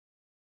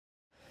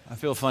I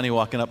feel funny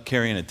walking up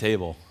carrying a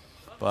table,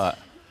 but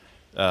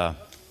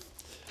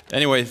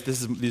anyway,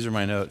 these are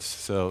my notes,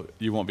 so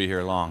you won't be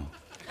here long.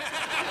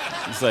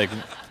 It's like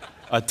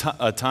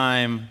a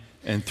time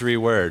and 3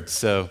 words,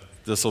 so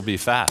this will be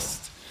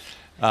fast.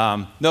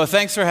 No,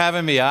 thanks for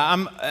having me.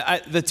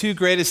 The 2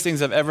 greatest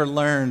things I've ever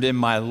learned in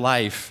my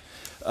life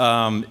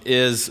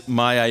is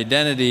my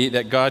identity,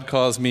 that God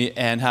calls me,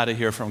 and how to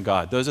hear from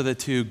God. Those are the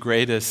 2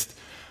 greatest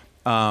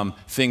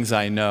things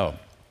I know.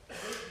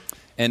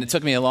 And it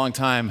took me a long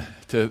time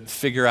to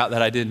figure out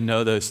that I didn't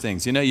know those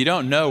things. You know, you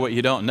don't know what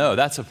you don't know.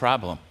 That's a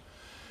problem.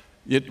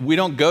 We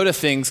don't go to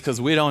things because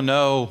we don't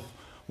know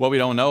what we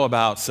don't know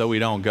about, so we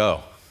don't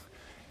go.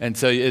 And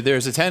so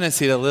there's a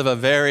tendency to live a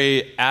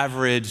very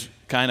average,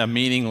 kind of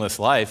meaningless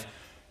life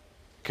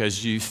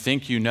because you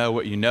think you know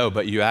what you know,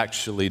 but you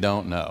actually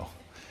don't know,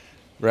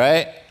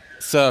 right?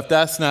 So if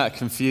that's not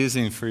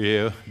confusing for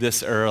you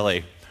this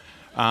early,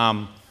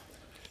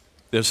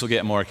 this will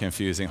get more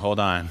confusing.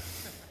 Hold on.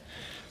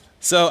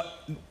 So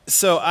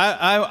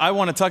I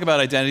want to talk about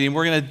identity, and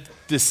we're going to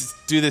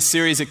do this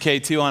series at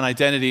K2 on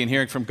identity and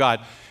hearing from God.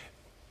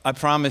 I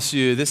promise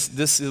you,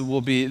 this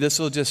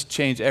will just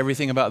change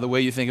everything about the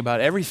way you think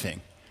about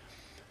everything.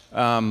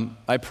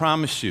 I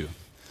promise you.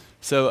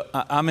 So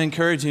I'm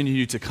encouraging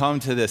you to come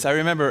to this. I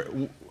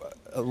remember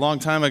a long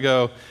time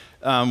ago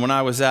when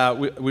I was out,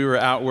 we were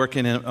out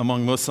working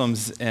among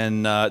Muslims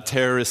and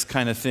terrorist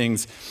kind of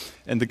things,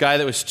 and the guy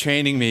that was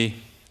training me,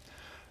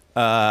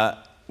 I've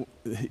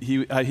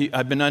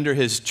been under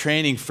his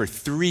training for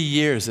 3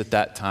 years at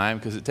that time,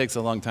 because it takes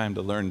a long time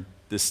to learn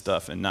this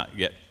stuff and not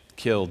get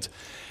killed.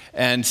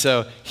 And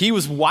so he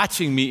was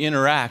watching me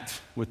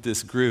interact with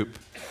this group,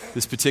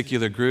 this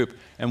particular group.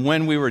 And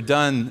when we were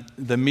done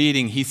the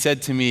meeting, he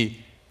said to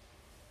me,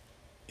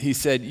 he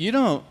said,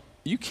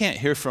 you can't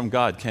hear from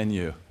God, can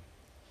you?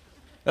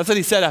 That's what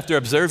he said after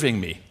observing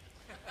me.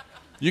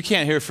 You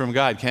can't hear from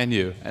God, can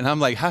you? And I'm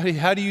like, how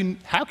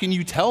can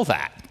you tell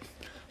that?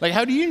 Like,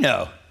 how do you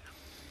know?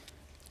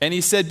 And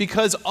he said,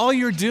 because all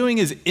you're doing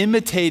is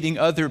imitating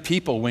other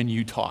people when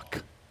you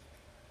talk.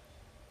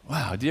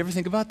 Wow, do you ever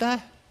think about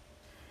that?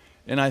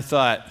 And I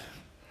thought,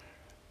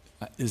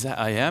 is that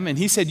I am? And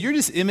he said, you're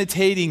just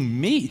imitating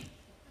me.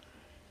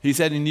 He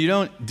said, and you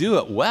don't do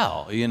it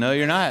well. You know,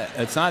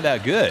 it's not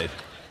that good.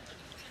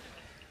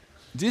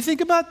 Do you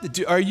think about,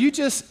 are you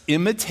just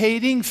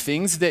imitating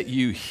things that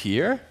you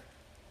hear?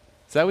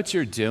 Is that what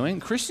you're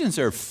doing? Christians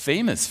are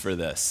famous for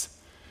this.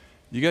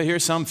 You go hear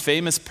some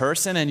famous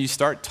person and you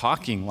start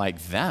talking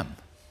like them.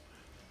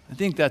 I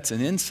think that's an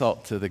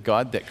insult to the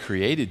God that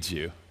created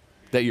you,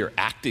 that you're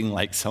acting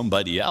like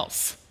somebody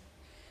else.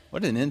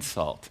 What an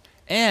insult.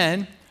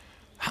 And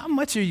how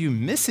much are you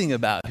missing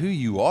about who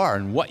you are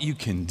and what you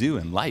can do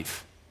in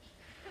life?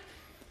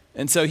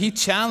 And so he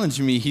challenged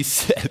me. He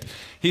said,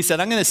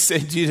 I'm going to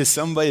send you to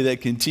somebody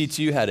that can teach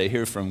you how to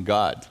hear from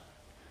God.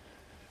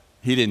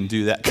 He didn't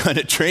do that kind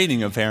of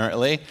training,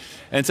 apparently.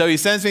 And so he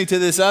sends me to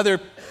this other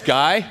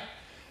guy.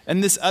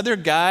 And this other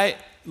guy,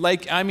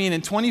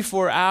 in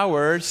 24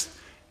 hours,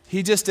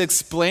 he just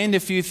explained a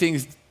few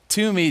things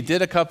to me,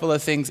 did a couple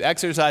of things,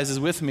 exercises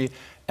with me,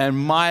 and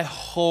my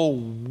whole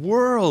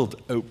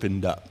world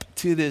opened up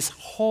to this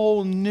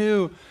whole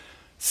new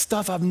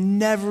stuff I've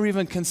never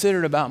even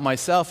considered about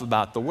myself,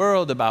 about the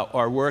world, about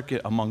our work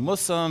among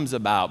Muslims,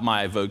 about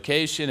my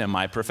vocation and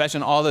my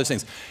profession, all those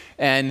things.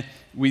 And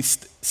we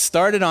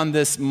started on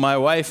this, my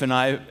wife and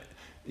I,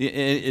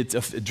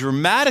 it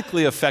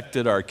dramatically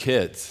affected our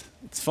kids.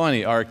 It's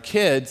funny, our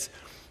kids,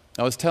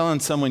 I was telling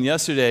someone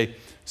yesterday,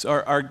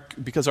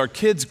 because our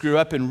kids grew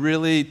up in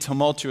really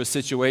tumultuous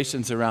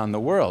situations around the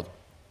world.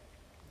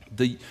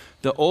 The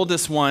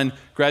oldest one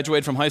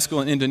graduated from high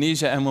school in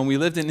Indonesia, and when we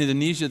lived in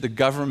Indonesia, the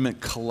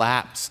government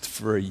collapsed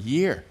for a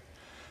year.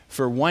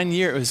 For 1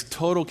 year, it was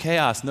total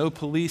chaos, no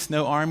police,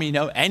 no army,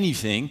 no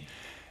anything.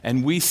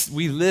 And we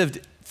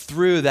lived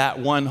through that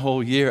one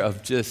whole year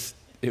of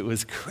it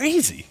was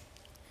crazy.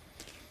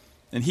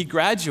 And he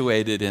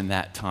graduated in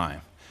that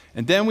time.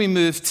 And then we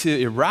moved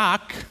to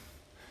Iraq,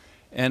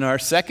 and our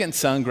second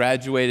son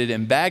graduated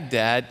in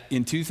Baghdad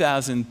in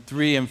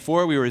 2003 and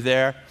 2004. We were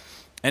there,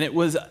 and it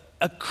was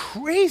a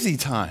crazy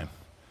time.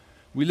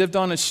 We lived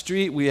on a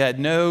street. We had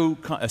no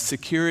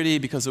security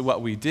because of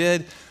what we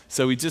did,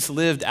 so we just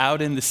lived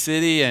out in the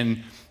city,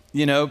 and,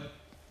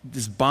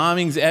 just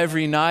bombings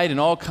every night and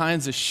all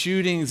kinds of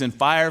shootings and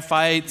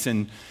firefights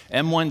and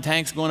M1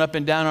 tanks going up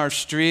and down our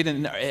street,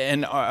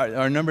 and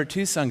our number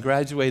 2 son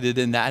graduated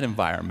in that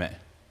environment.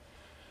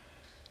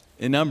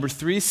 And number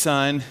 3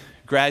 son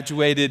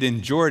graduated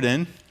in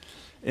Jordan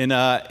in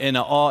an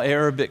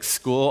all-Arabic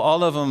school.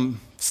 All of them,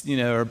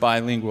 are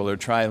bilingual or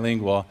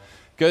trilingual.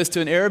 Goes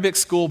to an Arabic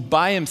school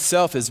by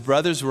himself. His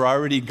brothers were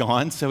already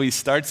gone, so he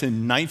starts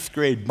in 9th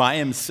grade by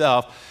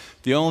himself,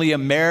 the only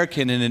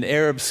American in an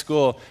Arab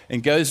school,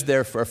 and goes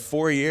there for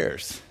 4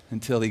 years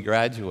until he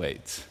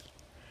graduates.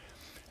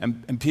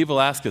 And people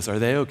ask us, are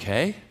they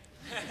okay?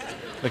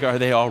 Are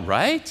they all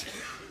right?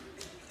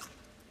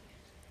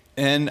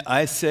 And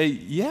I say,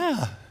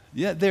 yeah,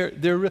 they're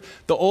the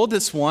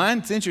oldest one.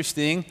 It's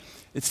interesting.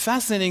 It's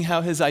fascinating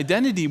how his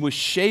identity was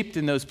shaped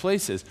in those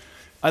places.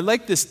 I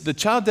like this. The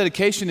child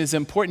dedication is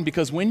important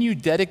because when you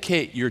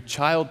dedicate your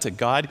child to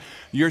God,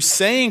 you're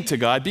saying to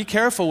God, be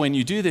careful when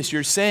you do this,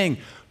 you're saying,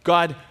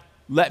 God,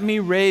 let me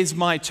raise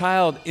my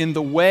child in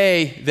the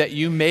way that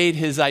you made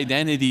his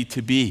identity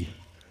to be.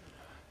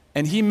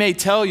 And he may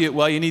tell you,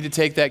 well, you need to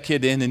take that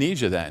kid to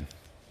Indonesia then.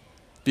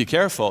 Be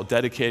careful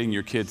dedicating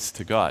your kids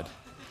to God.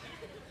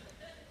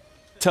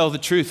 Tell the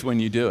truth when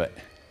you do it.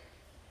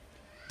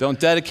 Don't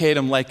dedicate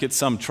them like it's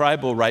some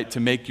tribal right to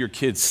make your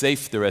kids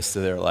safe the rest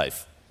of their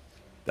life.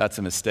 That's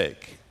a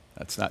mistake.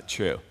 That's not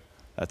true.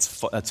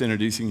 That's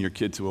introducing your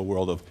kid to a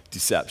world of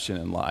deception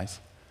and lies.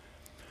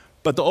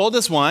 But the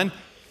oldest one,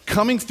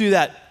 coming through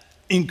that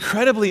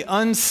incredibly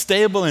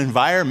unstable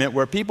environment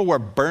where people were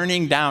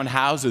burning down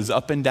houses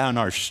up and down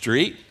our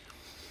street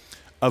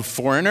of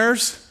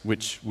foreigners,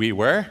 which we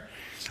were,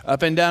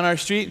 up and down our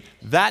street,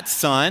 that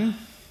son,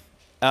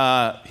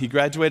 he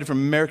graduated from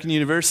American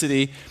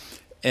University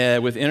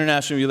with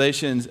international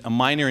relations, a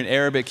minor in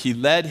Arabic. He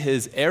led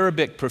his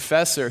Arabic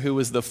professor, who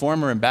was the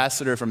former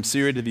ambassador from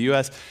Syria to the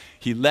U.S.,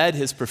 he led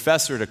his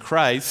professor to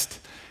Christ,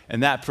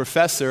 and that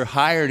professor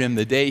hired him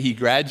the day he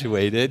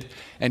graduated,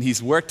 and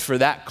he's worked for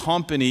that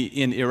company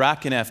in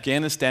Iraq and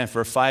Afghanistan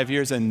for 5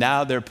 years, and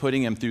now they're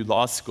putting him through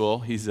law school.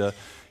 He's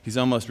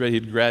almost ready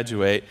to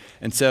graduate.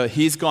 And so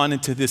he's gone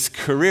into this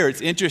career,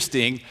 it's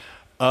interesting,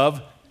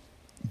 of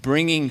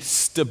bringing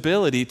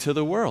stability to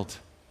the world.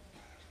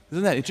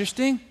 Isn't that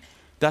interesting?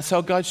 That's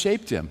how God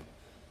shaped him.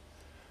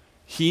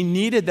 He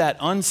needed that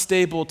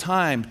unstable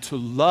time to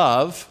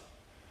love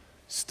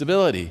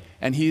stability.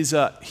 And he's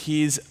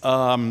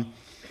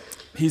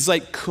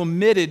like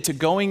committed to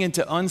going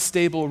into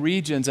unstable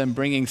regions and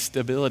bringing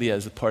stability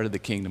as a part of the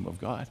kingdom of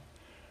God.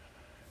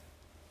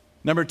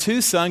 Number two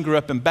son grew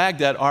up in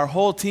Baghdad. Our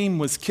whole team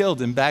was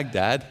killed in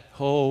Baghdad.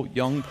 Whole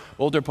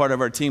older part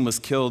of our team was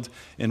killed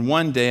in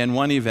one day in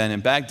one event in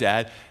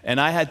Baghdad. And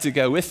I had to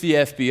go with the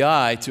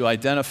FBI to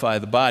identify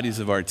the bodies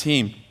of our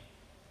team.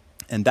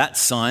 And that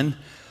son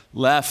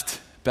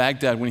left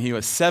Baghdad when he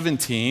was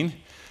 17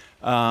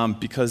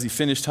 because he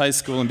finished high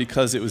school and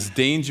because it was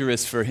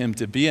dangerous for him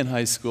to be in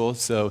high school.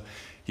 So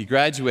he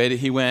graduated.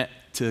 He went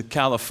to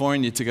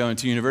California to go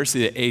into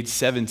university at age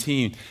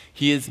 17.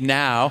 He is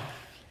now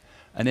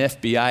an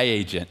FBI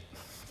agent.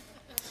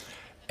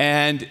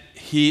 And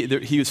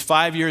he was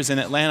 5 years in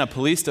Atlanta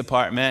Police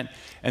Department,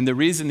 and the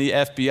reason the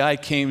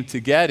FBI came to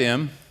get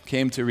him,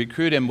 came to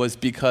recruit him, was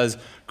because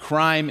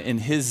crime in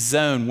his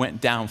zone went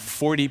down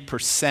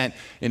 40%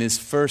 in his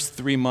first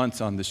 3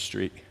 months on the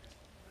street.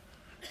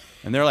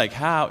 And they're like,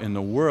 how in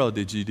the world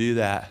did you do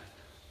that?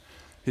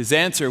 His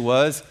answer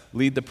was,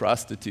 lead the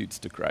prostitutes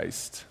to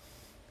Christ.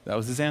 That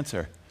was his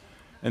answer.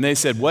 And they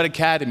said, what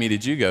academy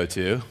did you go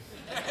to?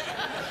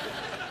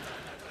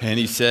 And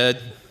he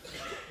said,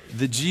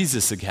 the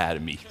Jesus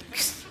Academy.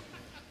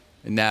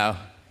 And now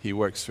he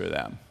works for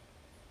them.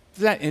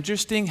 Isn't that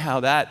interesting how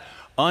that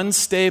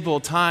unstable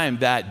time,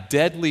 that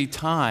deadly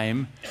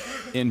time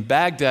in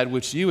Baghdad,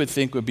 which you would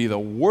think would be the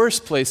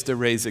worst place to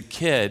raise a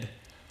kid,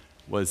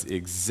 was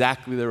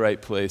exactly the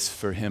right place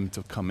for him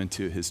to come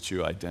into his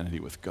true identity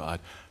with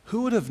God.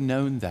 Who would have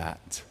known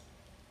that?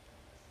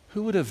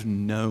 Who would have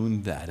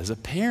known that as a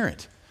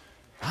parent?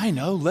 I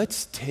know,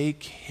 let's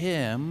take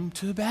him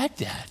to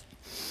Baghdad.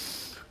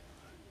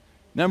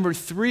 Number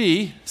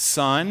three,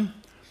 son,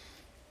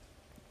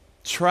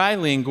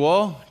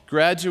 trilingual,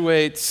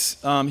 graduates.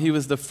 He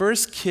was the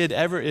first kid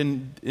ever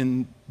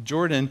in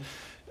Jordan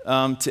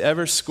to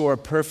ever score a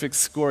perfect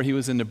score. He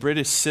was in the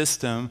British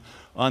system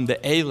on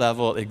the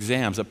A-level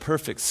exams, a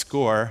perfect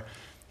score.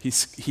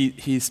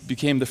 He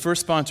became the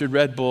first sponsored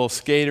Red Bull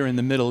skater in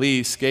the Middle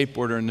East,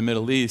 skateboarder in the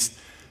Middle East.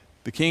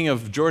 The king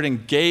of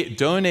Jordan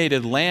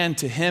donated land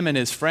to him and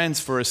his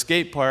friends for a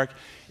skate park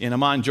in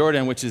Amman,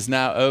 Jordan, which is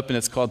now open.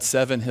 It's called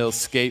Seven Hills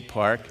Skate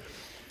Park.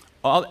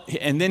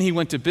 And then he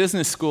went to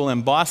business school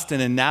in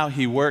Boston, and now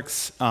he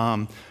works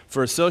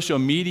for a social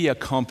media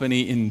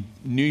company in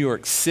New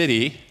York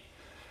City.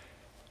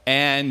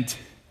 And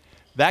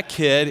that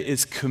kid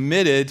is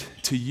committed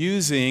to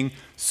using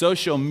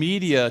social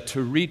media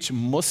to reach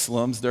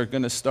Muslims. They're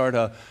going to start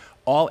an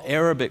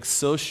all-Arabic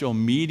social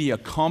media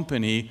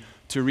company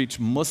to reach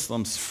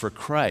Muslims for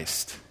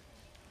Christ.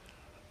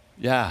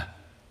 Yeah.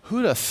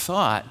 Who'd have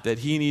thought that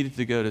he needed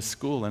to go to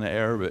school in an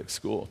Arabic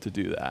school to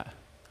do that?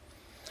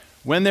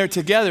 When they're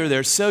together,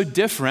 they're so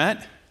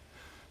different,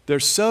 they're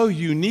so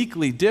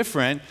uniquely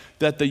different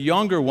that the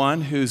younger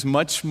one, who's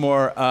much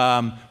more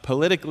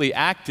politically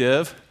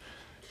active,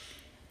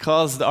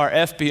 calls our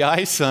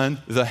FBI son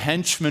the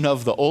henchman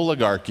of the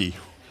oligarchy.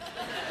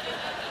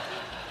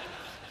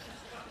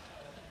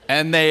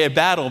 And they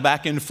battle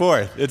back and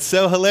forth. It's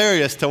so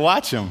hilarious to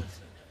watch them.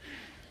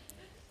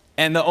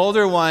 And the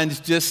older one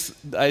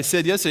I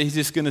said yesterday, he's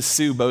just going to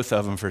sue both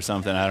of them for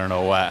something, I don't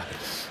know what.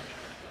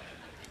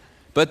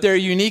 But they're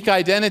unique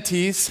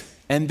identities,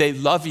 and they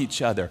love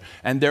each other.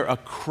 And they're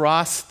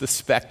across the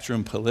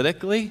spectrum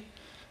politically.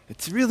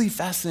 It's really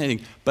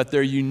fascinating. But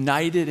they're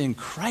united in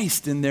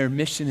Christ in their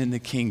mission in the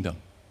kingdom.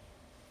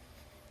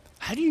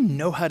 How do you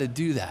know how to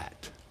do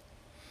that?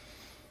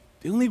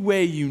 The only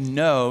way you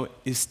know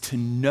is to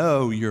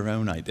know your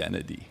own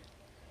identity.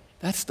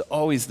 That's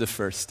always the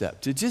first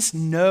step, to just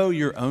know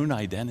your own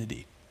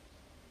identity.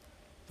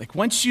 Like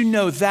once you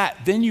know that,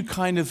 then you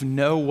kind of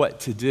know what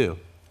to do.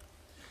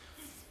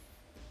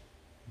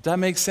 Does that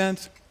make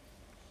sense?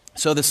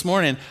 So this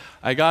morning,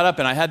 I got up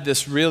and I had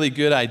this really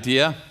good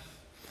idea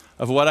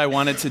of what I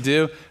wanted to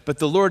do, but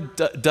the Lord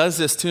does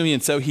this to me,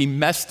 and so he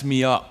messed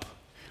me up.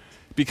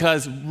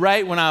 Because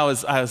right when I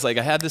was like,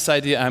 I had this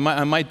idea, I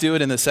might do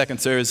it in the second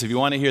service. If you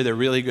want to hear the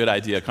really good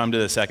idea, come to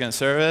the second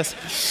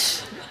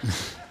service.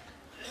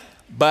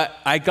 But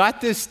I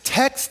got this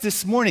text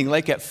this morning,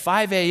 like at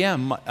 5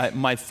 a.m.,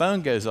 my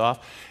phone goes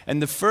off,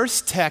 and the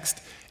first text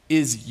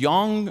is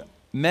young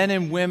men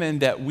and women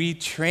that we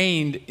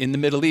trained in the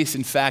Middle East.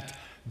 In fact,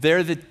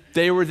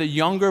 they were the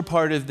younger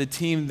part of the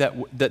team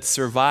that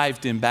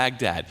survived in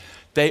Baghdad.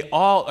 They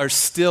all are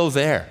still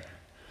there.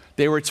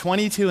 They were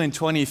 22 and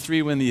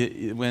 23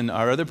 when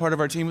our other part of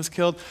our team was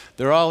killed.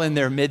 They're all in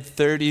their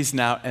mid-30s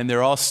now, and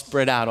they're all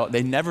spread out.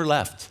 They never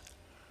left.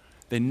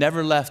 They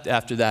never left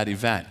after that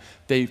event.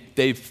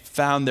 They've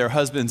found their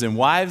husbands and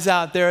wives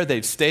out there.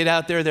 They've stayed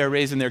out there. They're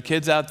raising their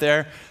kids out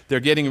there. They're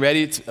getting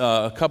ready.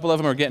 A couple of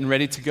them are getting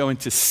ready to go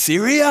into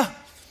Syria.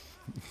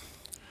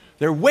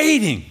 They're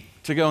waiting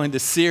to go into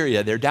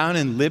Syria. They're down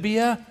in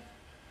Libya.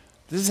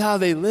 This is how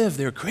they live.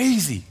 They're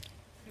crazy.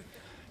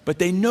 But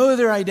they know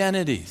their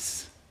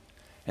identities.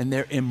 And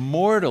they're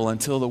immortal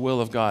until the will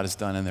of God is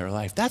done in their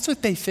life. That's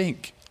what they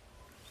think.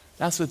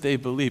 That's what they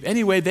believe.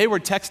 Anyway, they were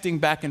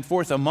texting back and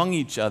forth among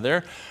each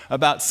other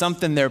about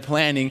something they're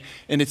planning,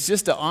 and it's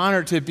just an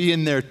honor to be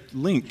in their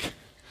link,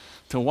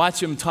 to watch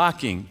them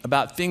talking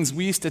about things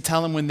we used to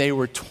tell them when they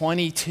were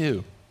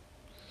 22.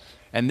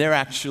 And they're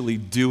actually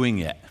doing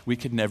it. We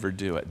could never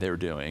do it. They're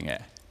doing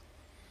it.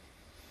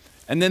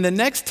 And then the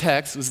next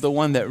text was the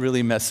one that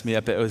really messed me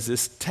up. It was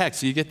this text.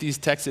 So you get these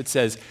texts that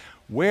says,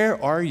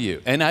 "Where are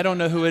you?" And I don't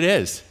know who it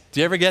is. Do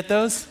you ever get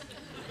those?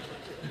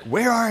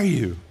 Where are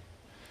you?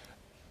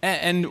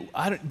 And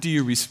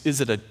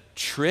is it a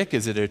trick?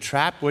 Is it a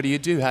trap? What do you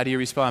do? How do you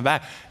respond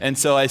back? And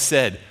so I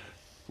said,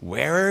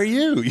 "Where are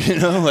you?" You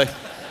know, like.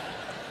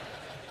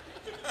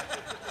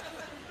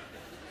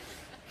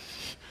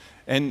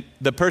 And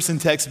the person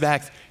texts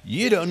back,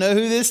 "You don't know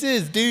who this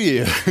is, do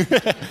you?"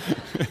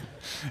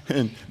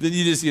 And then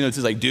you just, it's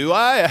just like, "Do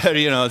I?"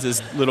 It's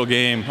this little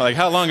game. Like,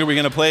 how long are we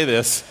going to play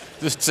this?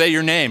 Just say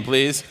your name,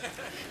 please.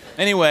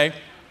 Anyway,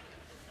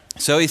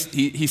 so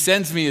he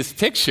sends me his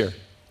picture.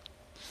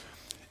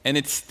 And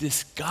it's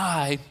this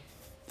guy,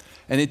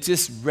 and it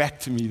just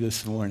wrecked me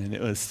this morning.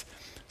 It was,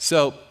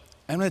 so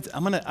I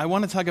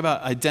want to talk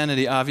about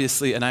identity,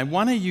 obviously, and I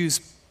want to use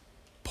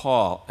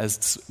Paul,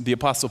 as the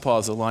Apostle Paul,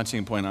 as a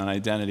launching point on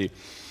identity.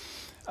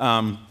 So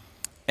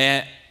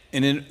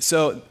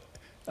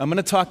I'm going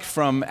to talk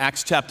from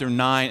Acts chapter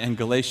 9 and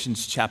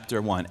Galatians chapter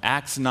 1.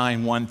 Acts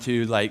 9, 1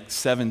 through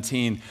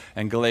 17,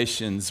 and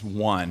Galatians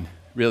 1,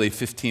 really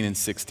 15 and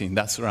 16.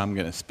 That's where I'm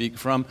going to speak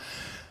from.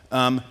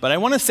 But I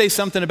want to say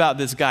something about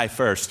this guy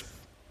first.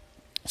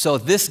 So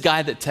this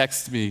guy that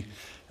texted me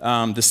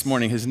this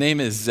morning, his name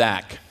is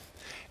Zach.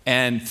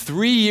 And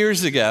 3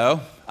 years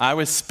ago, I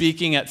was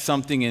speaking at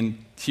something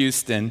in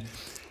Houston,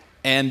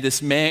 and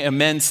a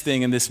men's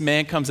thing, and this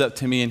man comes up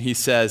to me and he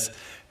says,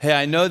 "Hey,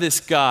 I know this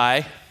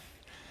guy.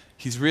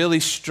 He's really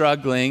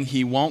struggling.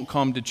 He won't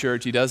come to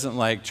church. He doesn't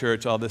like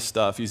church, all this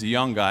stuff. He's a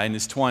young guy in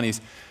his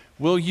 20s.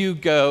 Will you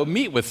go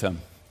meet with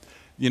him?"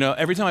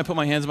 Every time I put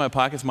my hands in my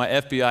pockets, my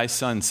FBI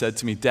son said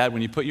to me, "Dad,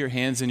 when you put your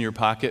hands in your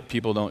pocket,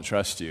 people don't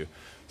trust you."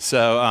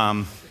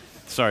 So,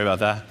 sorry about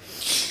that.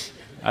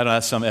 I don't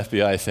have some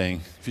FBI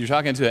thing. If you're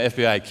talking to an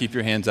FBI, keep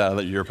your hands out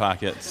of your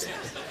pockets.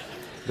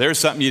 There's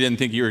something you didn't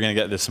think you were going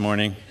to get this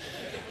morning.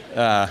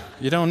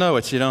 You don't know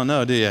what you don't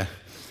know, do you?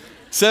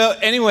 So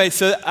anyway,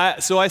 so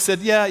I said,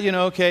 "Yeah,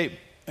 okay."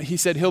 He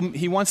said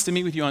he wants to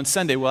meet with you on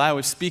Sunday. Well, I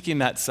was speaking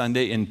that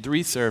Sunday in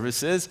 3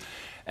 services.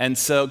 And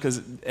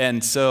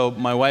so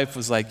my wife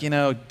was like,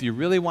 "Do you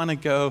really want to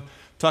go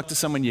talk to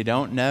someone you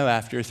don't know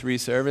after 3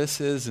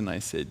 services?" And I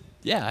said,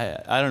 "Yeah,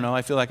 I don't know.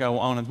 I feel like I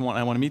want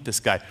to meet this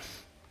guy."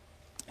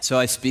 So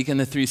I speak in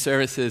the 3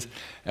 services,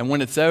 and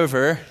when it's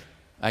over,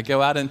 I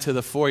go out into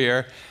the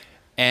foyer,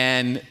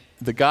 and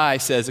the guy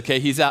says, "Okay,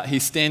 he's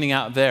standing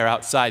out there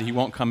outside. He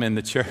won't come in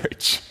the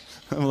church."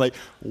 I'm like,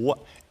 "What?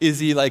 Is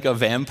he like a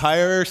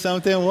vampire or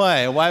something?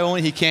 Why? Why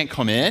won't he can't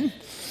come in?"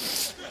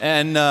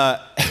 And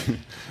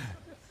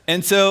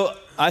and so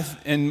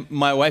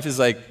my wife is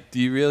like, "Do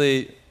you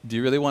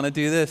really want to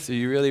do this? Are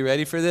you really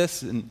ready for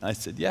this?" And I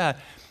said, "Yeah."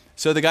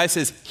 So the guy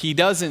says he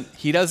doesn't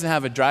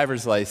have a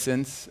driver's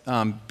license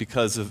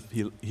because of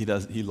he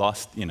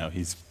lost,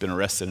 he's been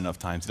arrested enough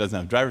times. He doesn't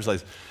have a driver's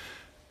license.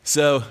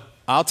 So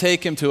I'll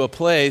take him to a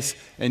place,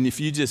 and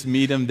if you just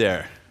meet him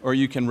there, or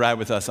you can ride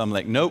with us. I'm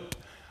like, "Nope.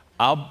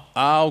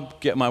 I'll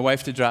get my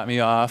wife to drop me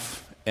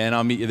off, and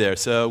I'll meet you there."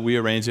 So we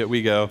arrange it.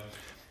 We go.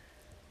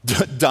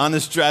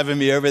 Donna's driving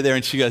me over there,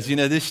 and she goes,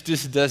 "This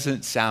just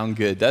doesn't sound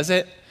good, does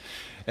it?"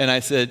 And I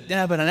said,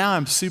 yeah, but now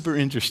I'm super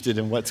interested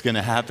in what's going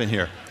to happen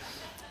here.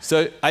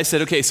 So I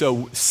said, okay,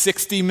 so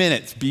 60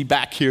 minutes, be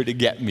back here to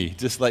get me.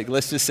 Just like,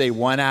 let's just say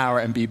 1 hour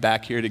and be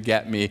back here to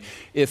get me.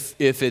 If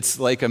it's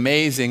like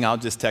amazing, I'll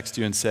just text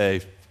you and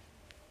say,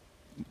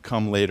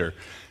 come later.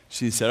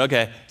 She said,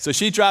 okay. So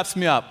she drops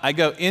me off. I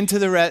go into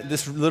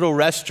this little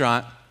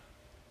restaurant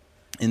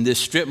in this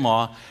strip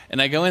mall,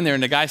 and I go in there,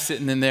 and the guy's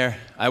sitting in there.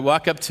 I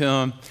walk up to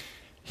him.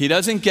 He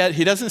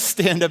doesn't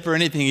stand up or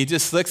anything. He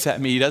just looks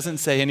at me. He doesn't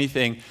say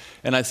anything.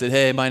 And I said,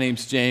 hey, my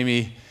name's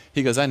Jamie.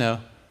 He goes, I know.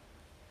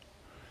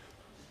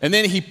 And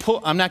then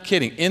I'm not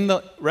kidding, in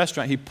the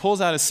restaurant, he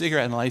pulls out a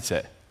cigarette and lights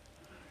it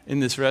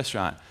in this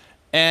restaurant.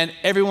 And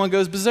everyone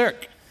goes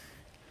berserk.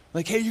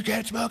 Like, hey, you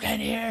can't smoke in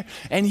here.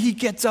 And he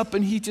gets up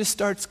and he just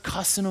starts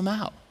cussing them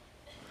out,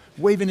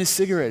 waving his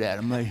cigarette at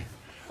him.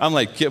 I'm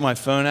like, get my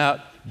phone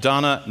out.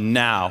 Donna,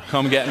 now.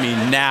 Come get me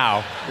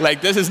now.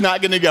 Like, this is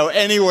not going to go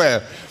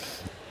anywhere.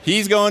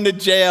 He's going to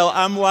jail.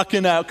 I'm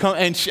walking out.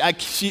 And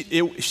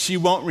she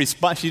won't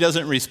respond. She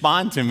doesn't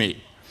respond to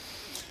me.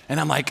 And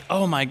I'm like,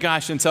 oh my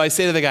gosh. And so I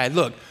say to the guy,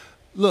 look,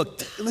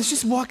 let's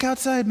just walk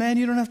outside, man.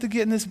 You don't have to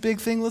get in this big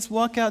thing. Let's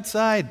walk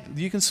outside.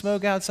 You can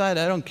smoke outside.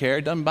 I don't care.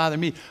 It doesn't bother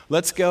me.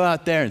 Let's go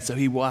out there. And so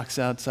he walks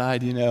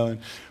outside, and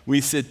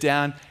we sit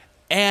down.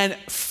 And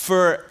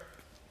for,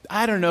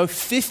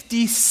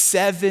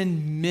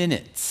 57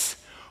 minutes,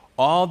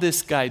 all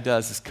this guy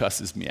does is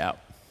cusses me out.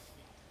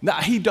 Now,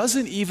 he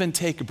doesn't even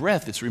take a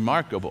breath. It's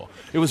remarkable.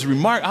 It was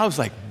I was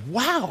like,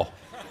 wow,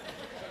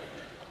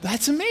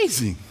 that's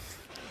amazing.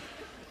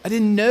 I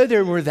didn't know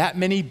there were that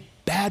many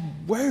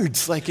bad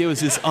words. Like, it was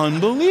just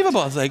unbelievable.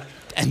 I was like,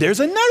 and there's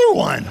another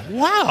one.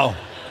 Wow.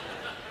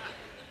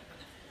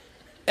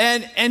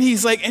 And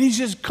he's like, and he's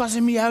just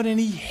cussing me out, and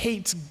he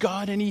hates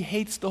God, and he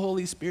hates the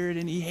Holy Spirit,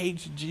 and he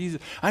hates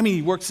Jesus. I mean,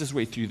 he works his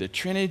way through the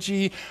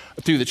Trinity.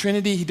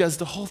 He does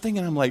the whole thing,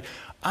 and I'm like,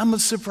 I'm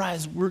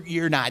surprised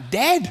you're not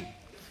dead.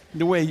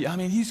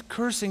 He's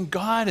cursing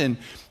God and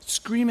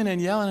screaming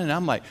and yelling, and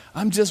I'm like,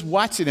 I'm just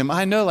watching him.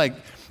 I know,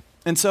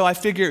 and so I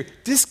figure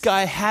this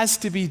guy has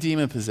to be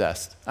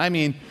demon-possessed.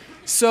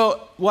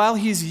 So while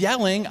he's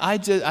yelling, I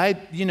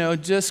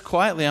just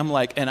quietly, I'm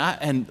like,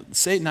 and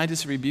Satan, I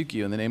just rebuke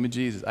you in the name of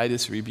Jesus. I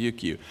just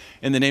rebuke you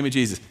in the name of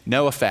Jesus.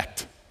 No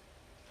effect.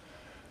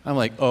 I'm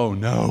like, oh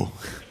no.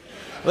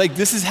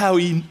 This is how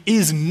he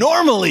is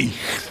normally.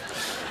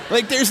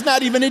 There's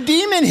not even a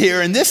demon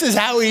here, and this is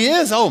how he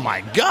is. Oh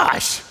my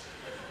gosh.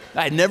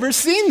 I'd never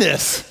seen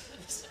this.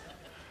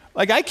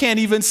 I can't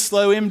even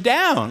slow him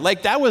down.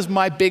 That was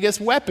my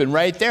biggest weapon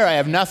right there. I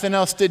have nothing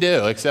else to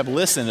do except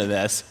listen to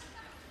this.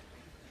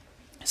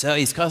 So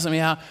he's cussing me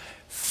out.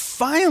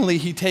 Finally,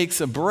 he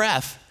takes a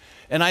breath,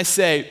 and I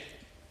say,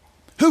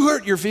 who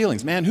hurt your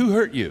feelings, man? Who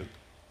hurt you?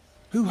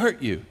 Who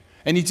hurt you?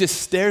 And he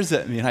just stares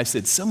at me, and I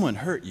said, someone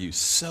hurt you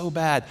so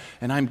bad,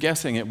 and I'm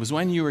guessing it was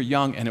when you were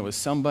young, and it was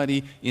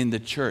somebody in the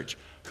church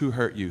who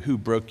hurt you, who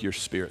broke your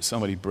spirit.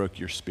 Somebody broke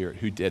your spirit.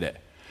 Who did it?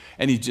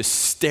 And he just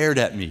stared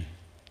at me.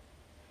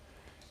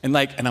 And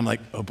I'm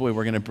like, oh boy,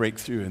 we're going to break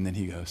through. And then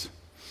he goes.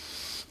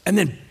 And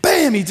then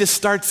bam, he just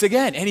starts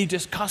again. And he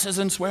just cusses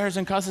and swears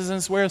and cusses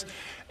and swears.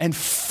 And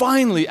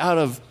finally, out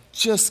of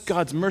just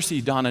God's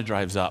mercy, Donna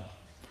drives up.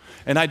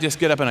 And I just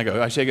get up and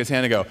I shake his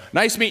hand and go,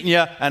 nice meeting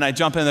you. And I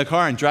jump in the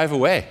car and drive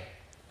away.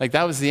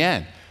 That was the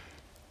end.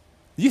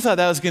 You thought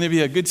that was going to be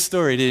a good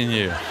story, didn't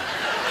you?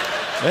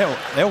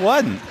 It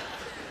wasn't.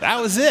 That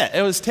was it.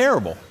 It was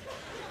terrible.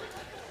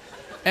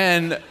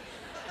 And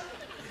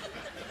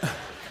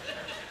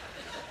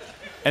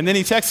then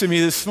he texted me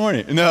this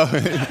morning. No,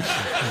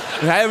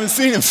 I haven't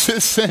seen him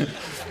since then.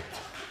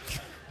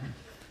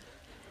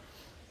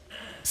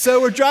 So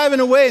we're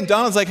driving away, and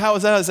Donald's like, how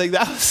was that? I was like,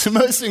 that was the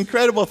most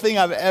incredible thing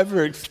I've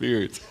ever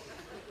experienced.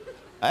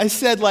 I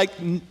said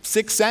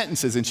 6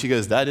 sentences, and she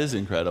goes, that is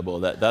incredible.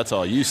 That's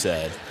all you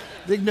said.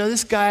 No,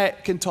 this guy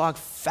can talk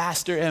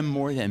faster and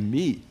more than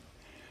me.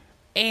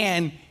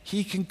 And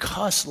he can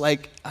cuss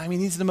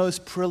he's the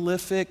most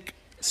prolific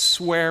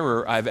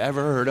swearer I've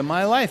ever heard in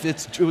my life.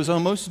 It was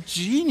almost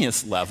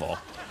genius level.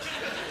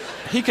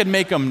 He could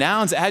make them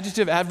nouns,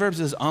 adjective, adverbs.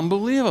 Is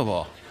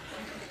unbelievable.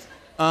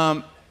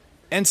 And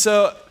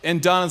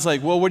Donna's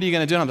like, well, what are you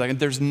going to do? And I'm like,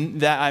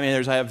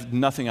 I have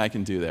nothing I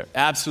can do there.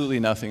 Absolutely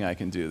nothing I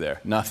can do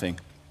there. Nothing.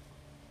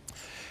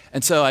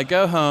 And so I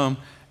go home,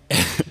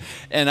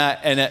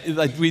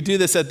 and we do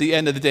this at the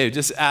end of the day,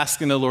 just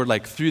asking the Lord,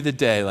 through the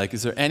day,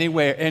 is there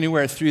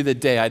anywhere through the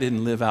day I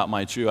didn't live out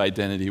my true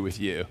identity with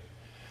you?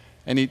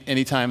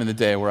 Any time in the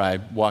day where I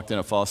walked in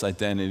a false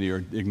identity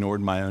or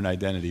ignored my own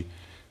identity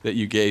that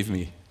you gave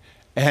me.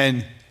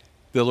 And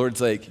the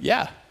Lord's like,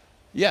 yeah,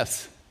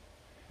 yes.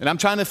 And I'm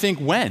trying to think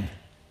when.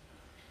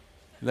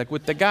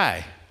 With the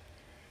guy.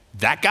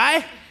 That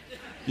guy?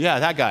 Yeah,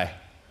 that guy.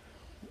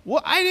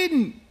 Well,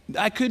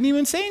 I couldn't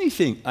even say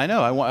anything. I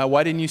know.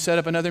 Why didn't you set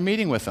up another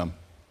meeting with him?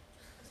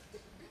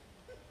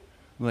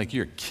 I'm like,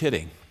 you're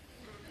kidding.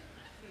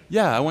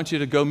 Yeah, I want you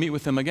to go meet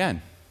with him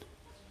again.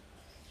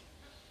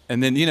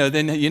 And then,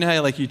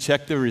 how you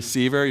check the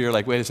receiver, you're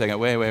like, wait a second,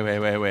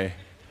 wait.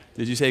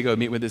 Did you say go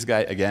meet with this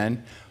guy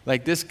again?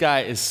 Like, this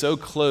guy is so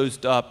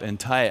closed up and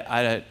tight.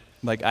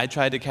 I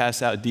tried to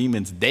cast out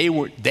demons.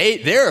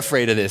 They're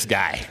afraid of this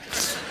guy.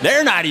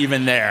 They're not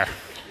even there.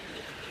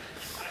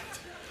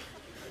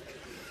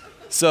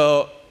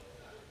 So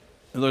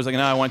the Lord's like,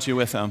 no, I want you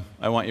with him.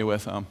 I want you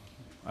with him.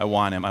 I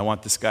want him. I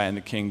want this guy in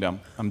the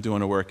kingdom. I'm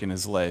doing a work in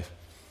his life.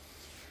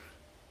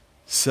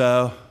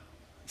 So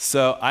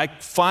I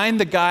find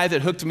the guy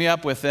that hooked me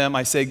up with him.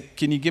 I say,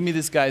 can you give me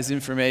this guy's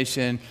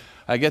information?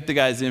 I get the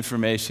guy's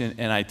information,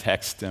 and I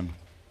text him.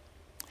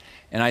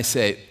 And I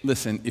say,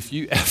 listen, if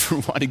you ever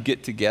want to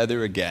get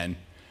together again,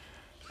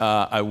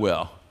 I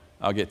will.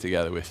 I'll get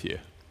together with you.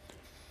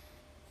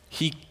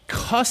 He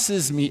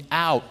cusses me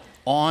out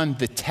on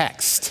the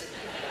text.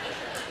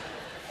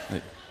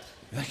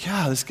 Like,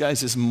 yeah, this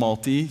guy's just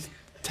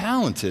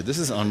multi-talented. This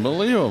is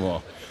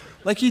unbelievable.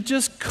 Like, he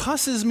just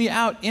cusses me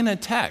out in a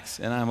text.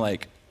 And I'm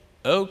like,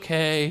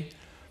 okay,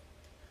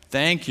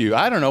 thank you.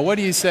 I don't know, what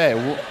do you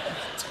say?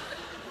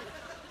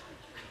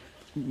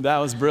 That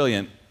was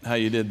brilliant how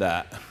you did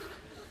that.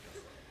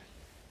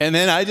 And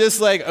then I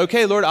just like,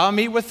 okay, Lord, I'll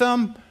meet with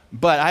them,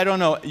 but I don't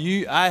know.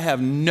 I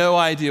have no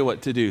idea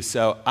what to do,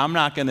 so I'm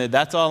not going to,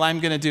 that's all I'm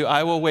going to do.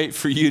 I will wait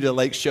for you to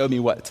like show me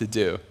what to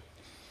do.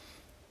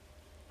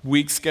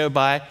 Weeks go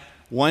by.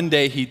 One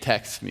day he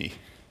texts me,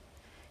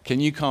 can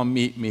you come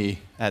meet me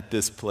at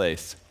this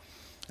place,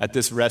 at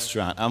this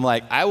restaurant? I'm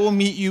like, I will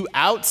meet you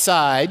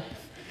outside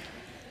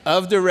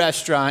of the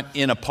restaurant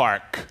in a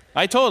park.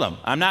 I told him,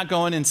 I'm not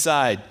going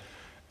inside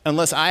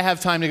unless I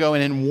have time to go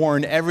in and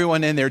warn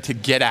everyone in there to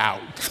get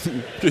out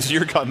because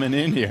you're coming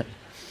in here.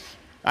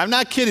 I'm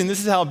not kidding.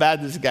 This is how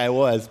bad this guy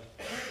was.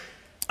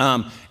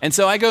 And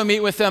so I go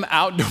meet with them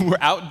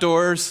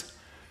outdoors.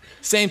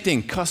 Same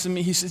thing, cussing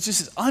me. He says,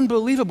 this is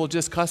unbelievable,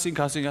 just cussing,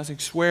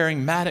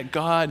 swearing, mad at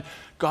God.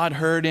 God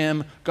hurt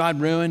him.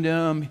 God ruined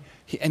him.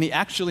 And he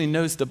actually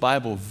knows the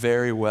Bible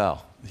very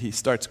well. He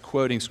starts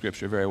quoting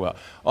scripture very well.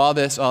 All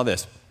this.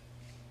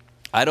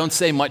 I don't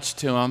say much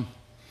to him.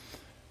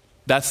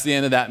 That's the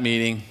end of that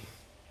meeting.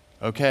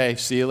 Okay,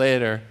 see you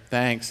later.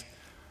 Thanks.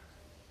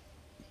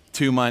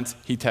 2 months,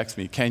 he texts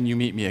me, can you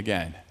meet me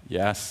again?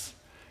 Yes.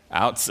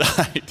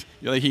 Outside.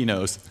 He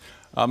knows.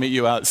 I'll meet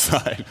you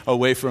outside,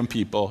 away from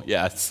people.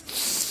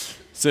 Yes.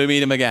 So we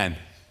meet him again.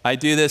 I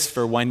do this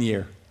for 1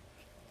 year.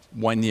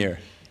 1 year.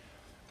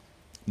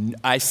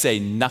 I say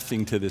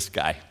nothing to this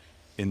guy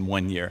in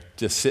 1 year.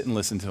 Just sit and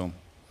listen to him.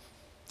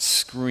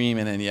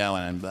 Screaming and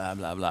yelling and blah,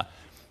 blah, blah.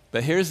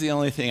 But here's the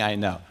only thing I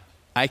know.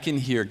 I can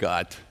hear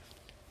God.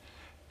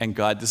 And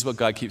God, this is what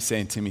God keeps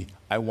saying to me.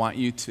 I want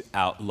you to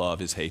outlove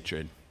his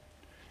hatred.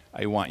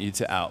 I want you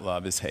to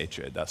outlove his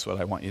hatred. That's what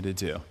I want you to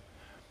do.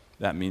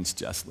 That means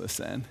just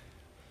listen.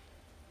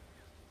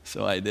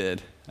 So I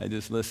did. I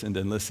just listened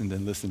and listened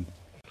and listened.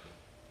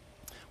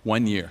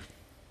 1 year.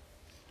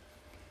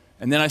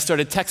 And then I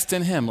started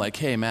texting him like,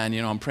 hey man,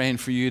 I'm praying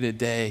for you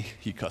today.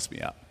 He cussed me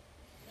out.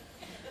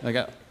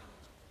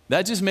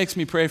 That just makes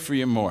me pray for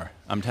you more,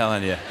 I'm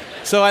telling you.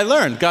 So I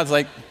learned. God's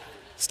like,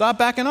 stop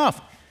backing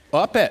off.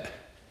 Up it.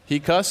 He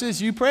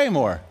cusses, you pray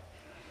more.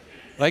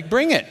 Like,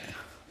 bring it.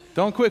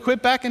 Don't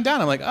quit backing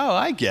down. I'm like, oh,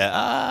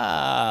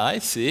 I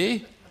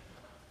see.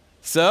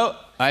 So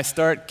I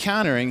start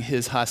countering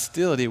his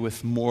hostility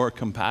with more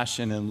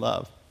compassion and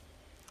love.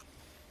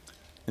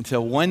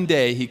 Until one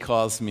day he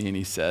calls me and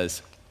he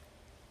says,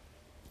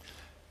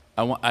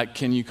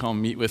 can you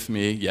come meet with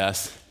me?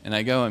 Yes. And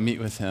I go and meet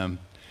with him.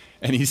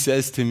 And he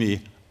says to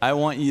me, I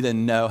want you to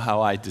know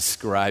how I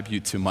describe you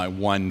to my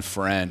one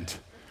friend.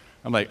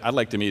 I'm like, I'd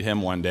like to meet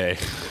him one day.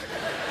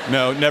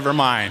 No, never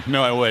mind.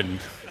 No, I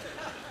wouldn't.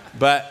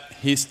 But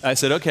I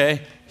said,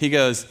 okay. He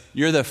goes,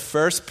 you're the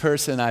first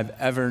person I've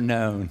ever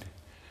known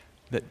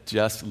that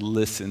just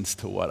listens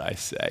to what I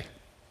say.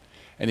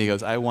 And he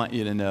goes, I want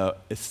you to know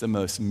this is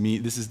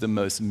the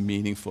most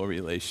meaningful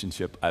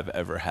relationship I've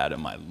ever had in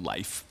my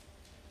life.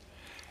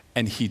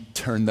 And he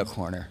turned the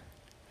corner.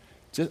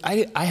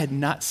 I had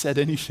not said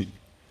anything.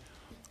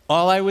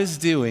 All I was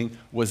doing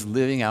was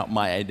living out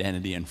my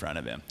identity in front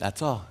of him.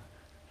 That's all.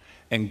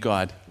 And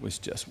God was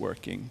just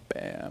working.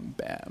 Bam,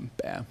 bam,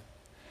 bam.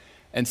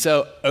 And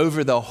so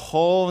over the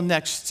whole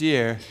next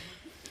year,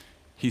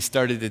 he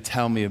started to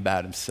tell me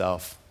about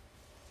himself.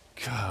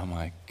 Oh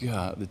my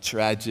God, the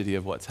tragedy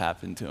of what's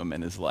happened to him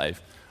in his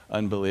life.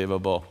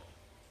 Unbelievable.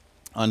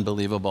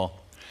 Unbelievable.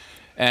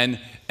 And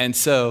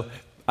so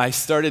I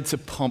started to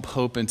pump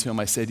hope into him.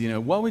 I said,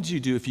 what would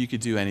you do if you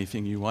could do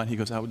anything you want? He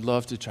goes, I would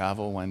love to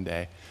travel one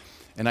day.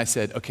 And I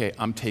said, okay,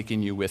 I'm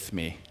taking you with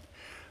me.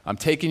 I'm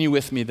taking you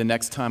with me the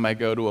next time I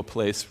go to a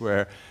place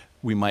where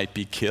we might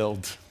be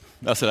killed.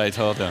 That's what I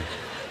told him.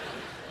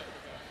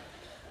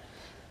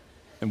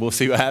 And we'll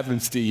see what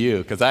happens to you,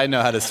 because I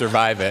know how to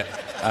survive it.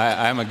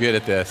 I'm good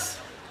at this.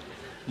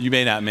 You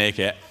may not make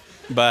it,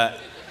 but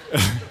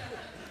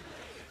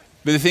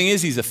the thing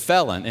is, he's a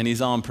felon, and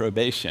he's on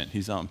probation.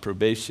 He's on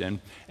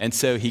probation, and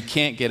so he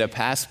can't get a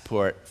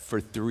passport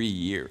for 3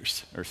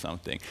 years or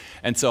something.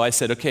 And so I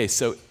said, okay,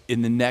 so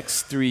in the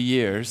next 3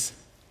 years,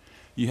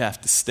 you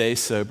have to stay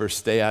sober,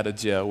 stay out of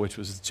jail, which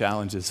was the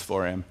challenges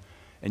for him,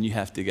 and you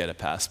have to get a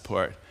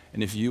passport.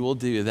 And if you will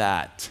do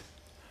that,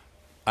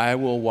 I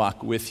will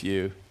walk with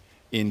you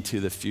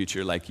into the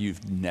future like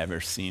you've never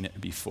seen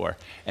it before.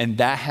 And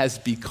that has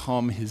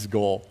become his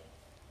goal.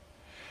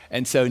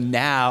 And so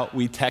now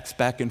we text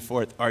back and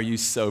forth, are you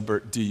sober?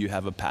 Do you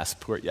have a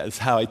passport yet? That's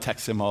how I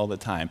text him all the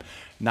time.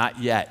 Not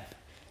yet.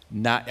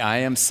 I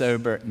am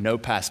sober, no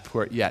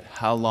passport yet.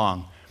 How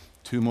long?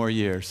 2 more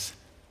years.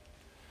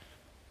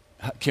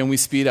 Can we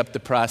speed up the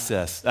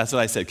process? That's what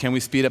I said. Can we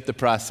speed up the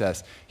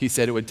process? He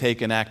said it would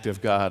take an act of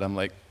God. I'm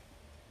like,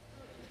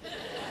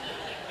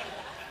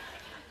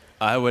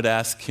 I would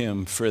ask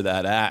him for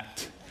that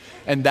act.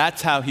 And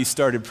that's how he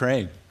started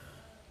praying.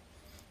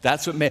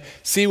 That's what made,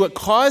 see, what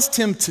caused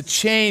him to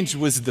change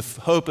was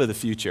the hope of the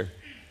future.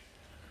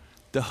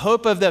 The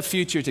hope of that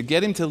future, to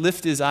get him to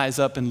lift his eyes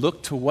up and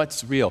look to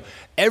what's real.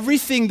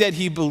 Everything that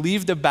he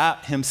believed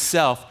about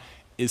himself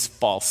is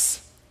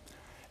false.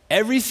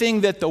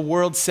 Everything that the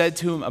world said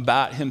to him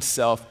about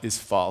himself is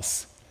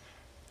false.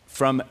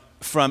 From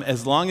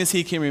as long as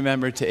he can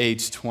remember to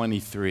age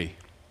 23,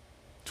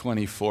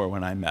 24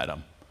 when I met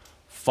him.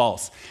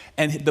 False.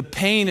 And the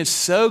pain is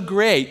so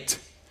great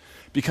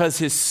because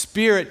his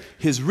spirit,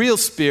 his real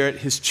spirit,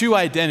 his true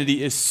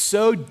identity is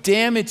so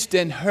damaged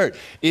and hurt.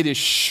 It is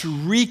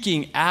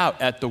shrieking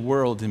out at the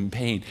world in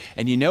pain.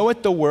 And you know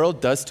what the world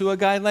does to a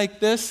guy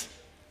like this?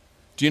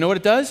 Do you know what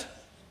it does?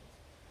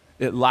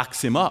 It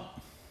locks him up.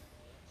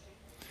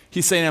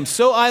 He's saying, I'm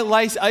so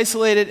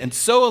isolated and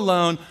so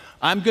alone,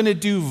 I'm going to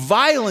do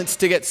violence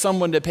to get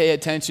someone to pay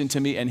attention to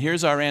me. And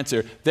here's our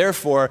answer.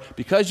 Therefore,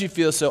 because you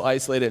feel so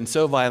isolated and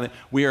so violent,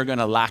 we are going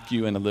to lock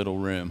you in a little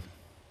room.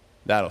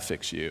 That'll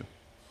fix you.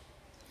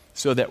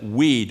 So that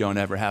we don't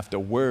ever have to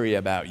worry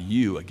about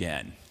you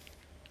again.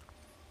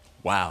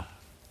 Wow.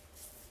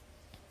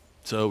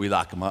 So we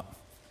lock him up.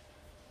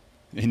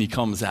 And he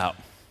comes out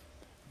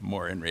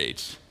more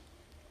enraged.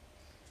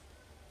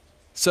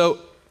 So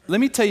let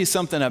me tell you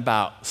something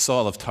about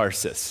Saul of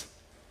Tarsus.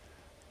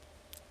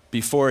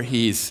 Before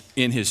he's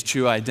in his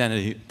true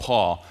identity,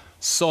 Paul,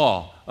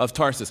 Saul of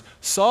Tarsus.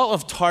 Saul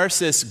of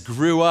Tarsus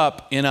grew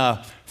up in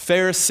a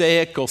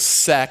Pharisaical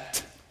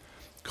sect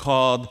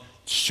called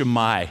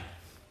Shammai.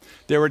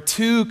 There were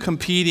 2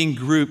 competing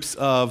groups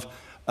of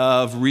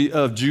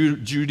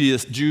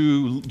Jewish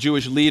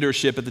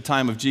leadership at the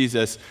time of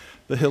Jesus,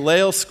 the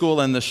Hillel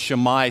school and the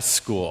Shammai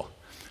school.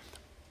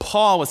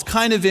 Paul was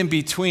kind of in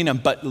between them,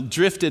 but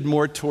drifted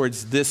more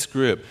towards this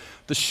group.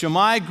 The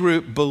Shammai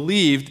group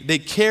believed, they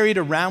carried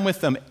around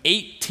with them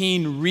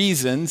 18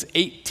 reasons,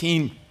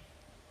 18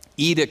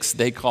 edicts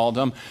they called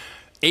them,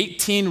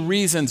 18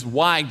 reasons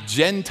why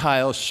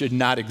Gentiles should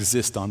not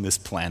exist on this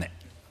planet.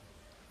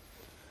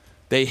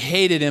 They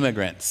hated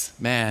immigrants,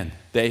 man.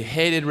 They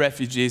hated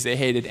refugees. They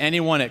hated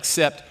anyone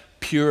except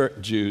pure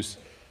Jews.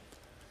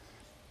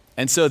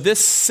 And so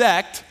this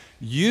sect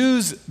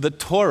used the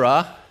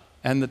Torah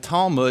and the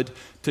Talmud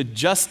to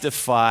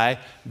justify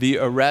the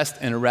arrest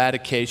and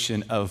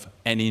eradication of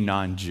any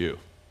non-Jew.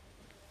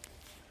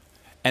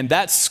 And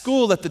that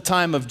school at the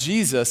time of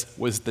Jesus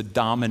was the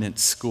dominant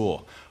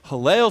school.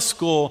 Hillel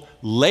school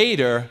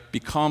later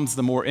becomes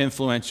the more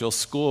influential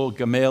school.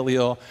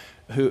 Gamaliel,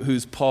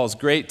 who's Paul's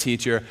great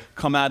teacher,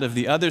 come out of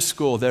the other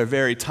school. They're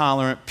very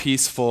tolerant,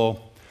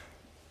 peaceful,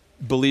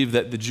 believe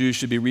that the Jews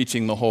should be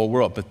reaching the whole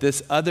world. But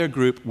this other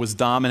group was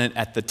dominant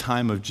at the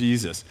time of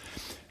Jesus.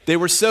 They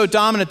were so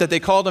dominant that they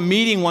called a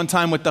meeting one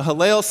time with the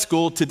Hillel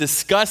school to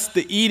discuss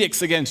the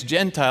edicts against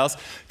Gentiles,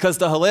 because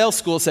the Hillel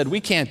school said, we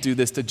can't do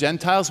this to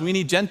Gentiles. We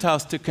need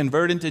Gentiles to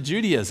convert into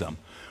Judaism.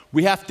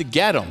 We have to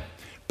get them.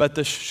 But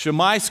the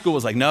Shammai school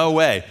was like, no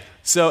way.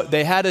 So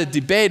they had a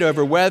debate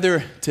over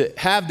whether to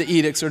have the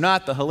edicts or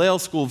not. The Hillel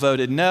school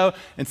voted no,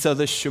 and so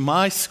the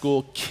Shammai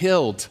school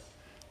killed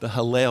the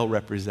Hillel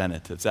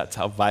representatives. That's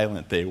how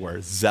violent they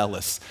were,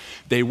 zealous.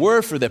 They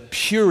were for the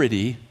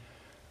purity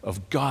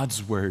of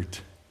God's word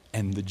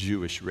and the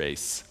Jewish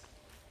race.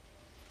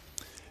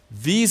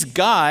 These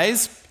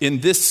guys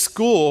in this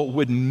school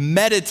would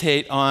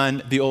meditate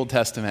on the Old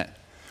Testament.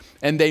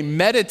 And they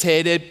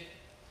meditated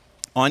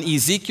on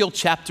Ezekiel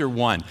chapter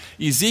 1.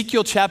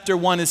 Ezekiel chapter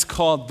 1 is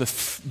called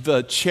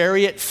the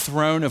chariot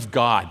throne of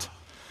God.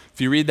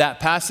 If you read that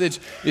passage,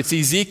 it's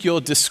Ezekiel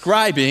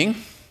describing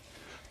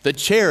the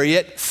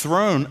chariot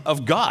throne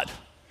of God.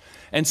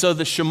 And so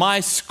the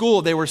Shammai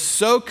school, they were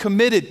so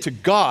committed to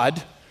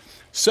God,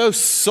 so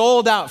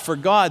sold out for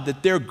God,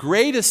 that their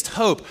greatest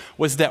hope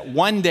was that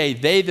one day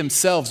they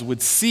themselves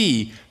would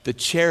see the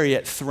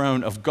chariot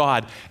throne of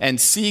God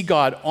and see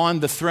God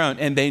on the throne.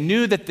 And they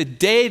knew that the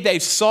day they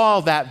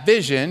saw that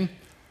vision,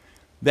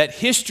 that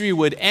history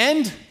would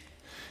end,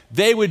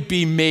 they would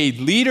be made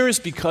leaders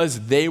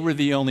because they were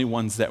the only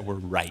ones that were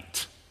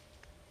right.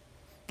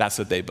 That's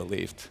what they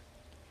believed.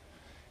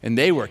 And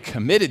they were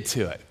committed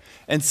to it.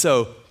 And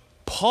so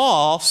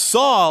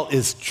Saul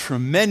is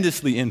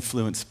tremendously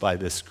influenced by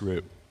this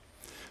group.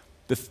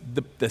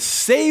 The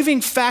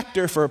saving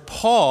factor for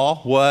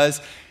Paul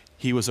was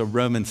he was a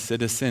Roman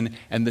citizen,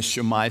 and the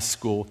Shammai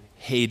school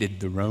hated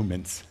the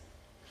Romans.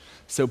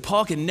 So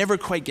Paul can never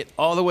quite get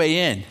all the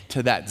way in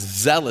to that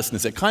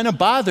zealousness. It kind of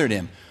bothered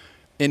him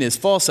in his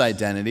false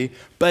identity,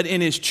 but in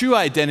his true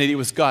identity, it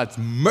was God's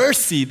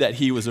mercy that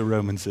he was a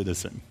Roman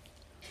citizen.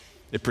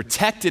 It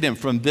protected him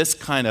from this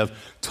kind of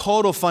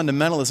total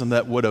fundamentalism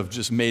that would have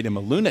just made him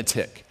a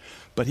lunatic.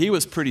 But he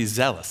was pretty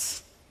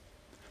zealous.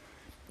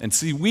 And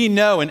see, we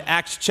know in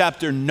Acts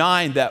chapter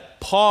 9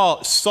 that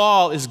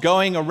Saul is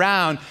going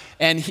around,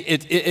 and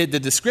the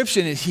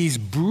description is he's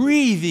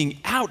breathing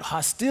out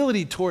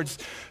hostility towards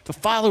the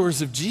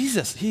followers of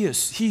Jesus.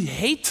 He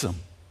hates them.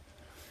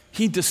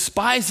 He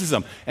despises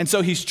them. And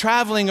so he's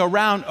traveling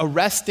around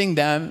arresting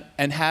them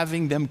and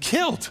having them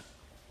killed.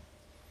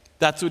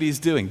 That's what he's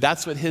doing.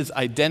 That's what his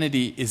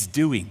identity is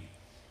doing.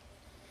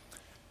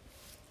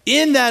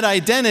 In that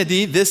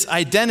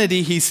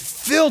identity, he's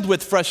filled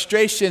with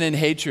frustration and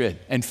hatred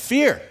and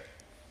fear.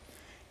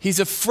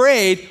 He's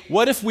afraid,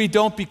 what if we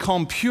don't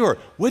become pure?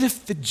 What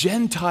if the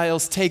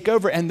Gentiles take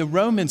over and the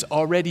Romans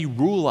already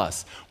rule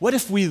us? What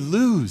if we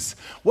lose?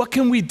 What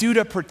can we do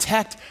to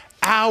protect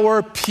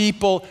our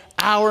people,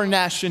 our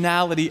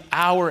nationality,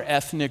 our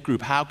ethnic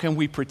group? How can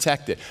we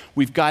protect it?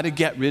 We've got to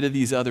get rid of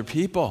these other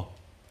people.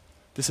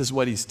 This is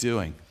what he's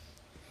doing.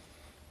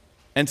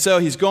 And so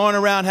he's going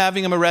around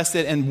having them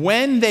arrested. And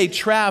when they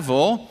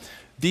travel,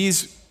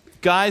 these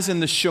guys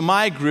in the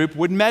Shammai group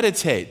would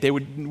meditate.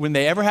 When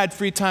they ever had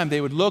free time, they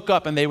would look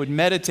up and they would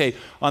meditate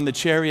on the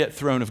chariot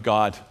throne of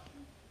God.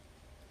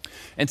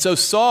 And so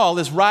Saul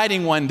is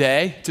riding one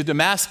day to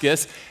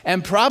Damascus,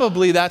 and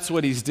probably that's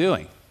what he's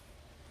doing.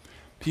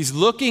 He's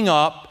looking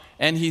up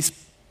and he's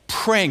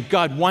praying,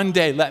 God, one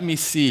day let me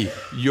see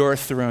your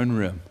throne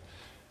room.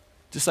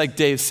 Just like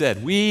Dave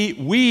said,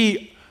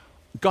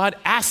 God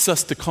asks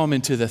us to come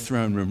into the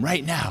throne room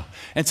right now.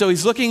 And so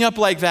he's looking up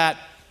like that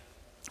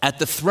at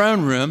the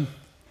throne room,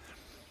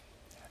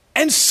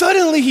 and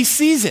suddenly he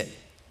sees it.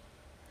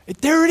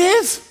 There it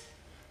is.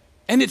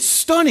 And it's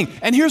stunning.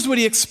 And here's what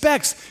he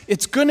expects.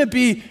 It's gonna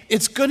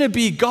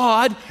be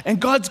God, and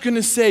God's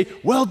gonna say,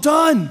 well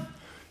done.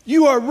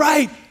 You are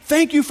right.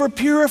 Thank you for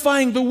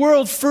purifying the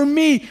world for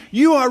me.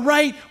 You are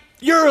right.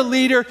 You're a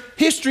leader.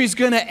 History's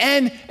gonna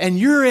end, and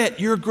you're it.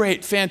 You're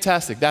great.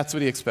 Fantastic. That's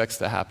what he expects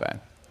to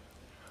happen.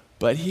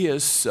 But he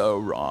is so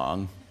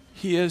wrong.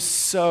 He is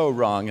so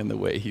wrong in the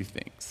way he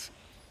thinks.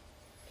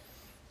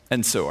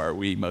 And so are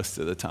we most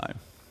of the time.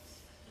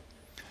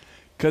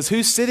 Because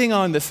who's sitting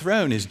on the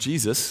throne is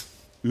Jesus.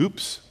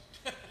 Oops.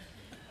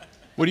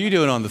 What are you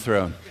doing on the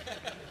throne?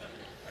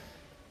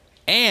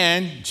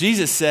 And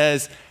Jesus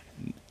says,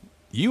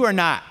 you are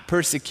not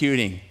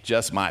persecuting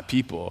just my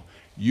people.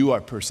 You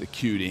are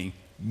persecuting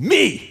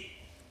me.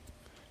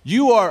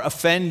 You are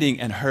offending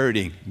and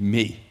hurting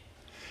me.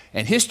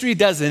 And history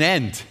doesn't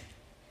end.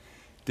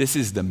 This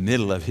is the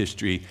middle of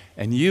history,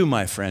 and you,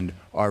 my friend,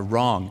 are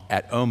wrong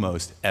at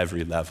almost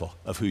every level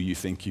of who you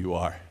think you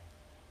are.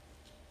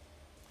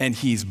 And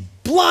he's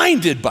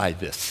blinded by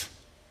this.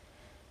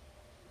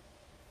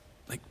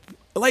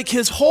 Like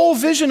his whole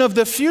vision of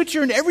the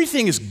future and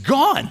everything is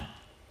gone.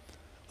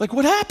 Like,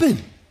 what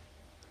happened?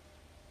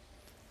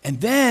 And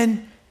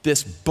then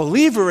this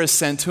believer is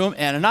sent to him,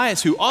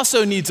 Ananias, who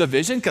also needs a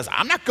vision, because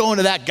I'm not going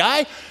to that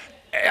guy.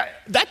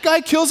 That guy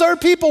kills our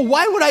people.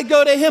 Why would I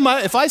go to him?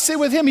 If I sit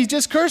with him, he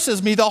just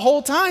curses me the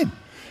whole time.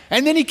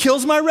 And then he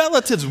kills my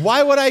relatives.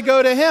 Why would I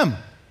go to him?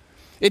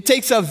 It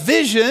takes a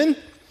vision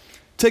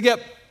to get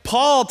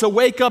Paul to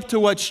wake up to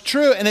what's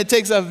true, and it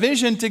takes a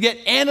vision to get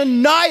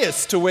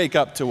Ananias to wake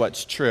up to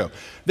what's true.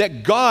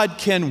 That God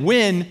can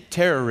win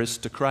terrorists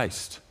to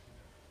Christ.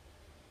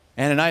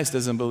 Ananias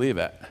doesn't believe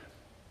it.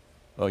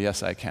 Oh,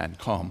 yes, I can.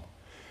 Come.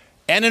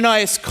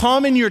 Ananias,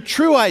 come in your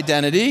true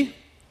identity,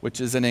 which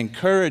is an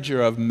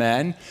encourager of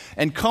men,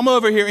 and come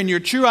over here in your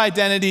true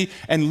identity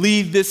and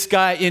lead this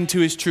guy into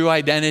his true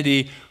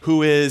identity,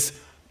 who is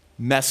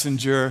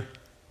messenger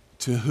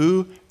to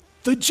who?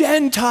 The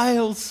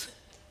Gentiles.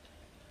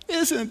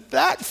 Isn't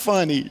that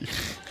funny?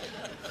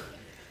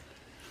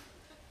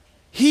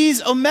 He's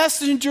a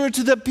messenger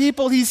to the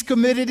people he's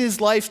committed his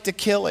life to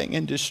killing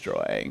and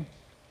destroying.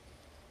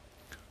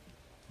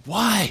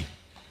 Why?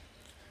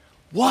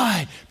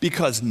 Why?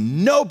 Because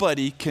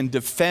nobody can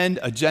defend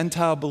a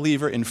Gentile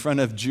believer in front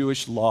of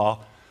Jewish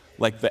law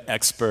like the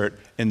expert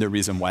in the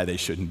reason why they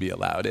shouldn't be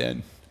allowed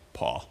in,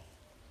 Paul.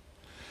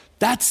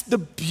 That's the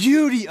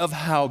beauty of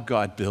how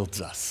God builds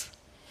us.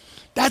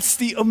 That's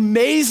the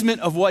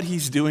amazement of what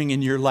he's doing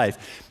in your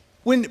life.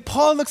 When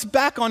Paul looks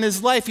back on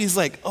his life, he's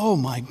like, oh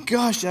my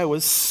gosh, I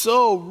was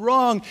so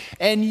wrong,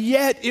 and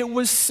yet it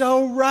was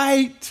so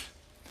right.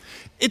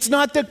 It's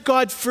not that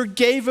God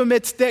forgave him,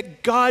 it's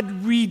that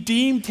God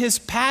redeemed his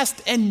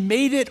past and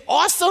made it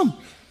awesome.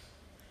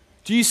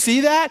 Do you see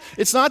that?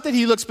 It's not that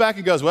he looks back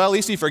and goes, well, at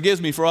least he forgives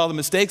me for all the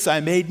mistakes I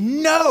made.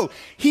 No,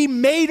 he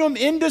made him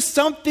into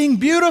something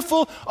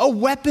beautiful, a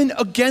weapon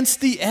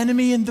against the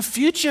enemy in the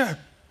future.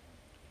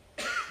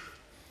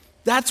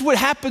 That's what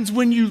happens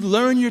when you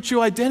learn your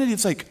true identity.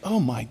 It's like,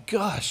 oh my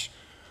gosh,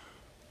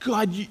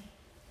 God,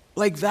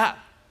 like that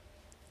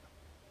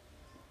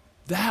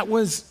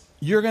was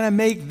You're going to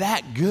make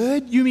that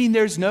good? You mean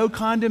there's no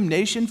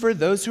condemnation for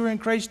those who are in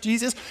Christ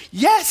Jesus?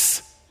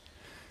 Yes!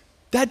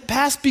 That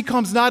past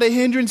becomes not a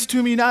hindrance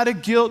to me, not a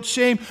guilt,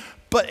 shame,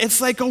 but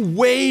it's like a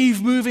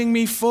wave moving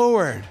me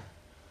forward.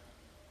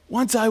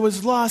 Once I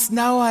was lost,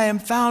 now I am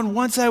found.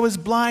 Once I was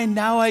blind,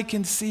 now I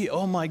can see.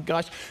 Oh my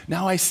gosh,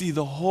 now I see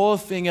the whole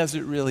thing as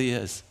it really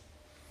is.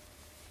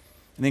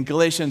 And in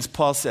Galatians,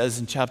 Paul says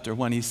in chapter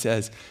 1, he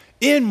says,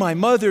 in my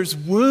mother's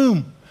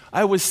womb,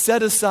 I was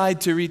set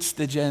aside to reach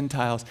the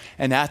Gentiles,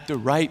 and at the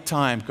right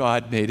time,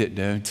 God made it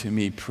known to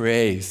me.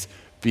 Praise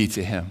be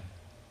to him.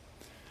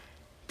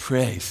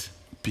 Praise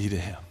be to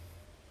him.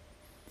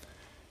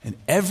 And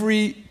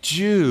every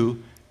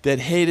Jew that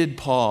hated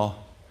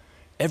Paul,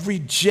 every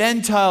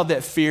Gentile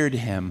that feared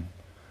him,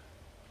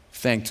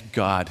 thanked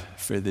God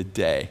for the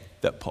day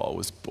that Paul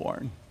was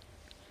born,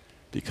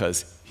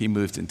 because he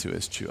moved into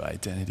his true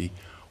identity.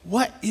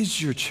 What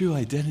is your true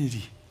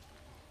identity?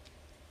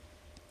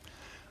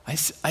 I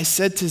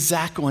said to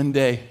Zach one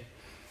day,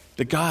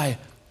 the guy,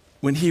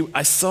 when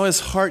I saw his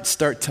heart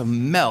start to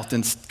melt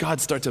and God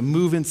start to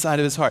move inside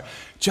of his heart,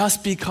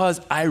 just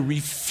because I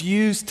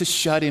refused to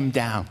shut him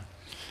down.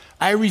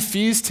 I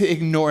refused to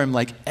ignore him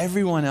like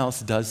everyone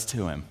else does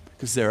to him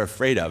because they're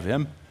afraid of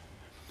him.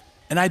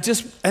 And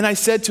I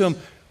said to him,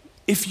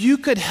 if you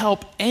could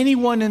help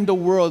anyone in the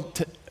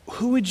world,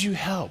 who would you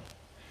help?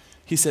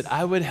 He said,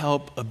 I would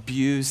help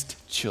abused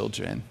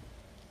children.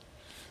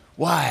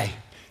 Why?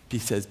 He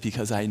says,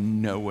 because I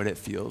know what it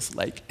feels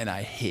like and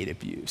I hate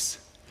abuse.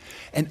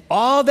 And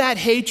all that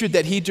hatred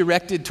that he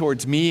directed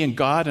towards me and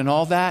God and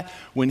all that,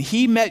 when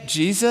he met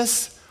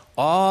Jesus,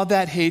 all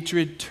that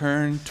hatred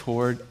turned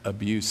toward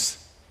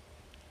abuse.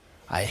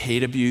 I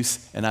hate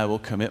abuse and I will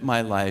commit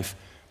my life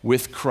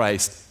with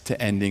Christ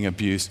to ending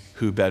abuse.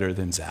 Who better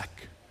than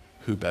Zach?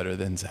 Who better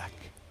than Zach?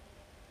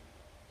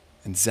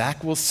 And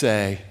Zach will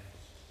say,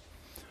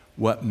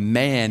 what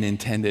man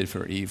intended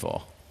for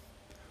evil,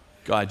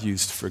 God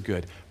used for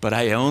good. But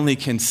I only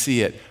can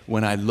see it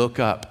when I look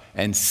up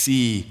and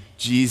see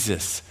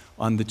Jesus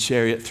on the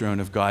chariot throne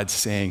of God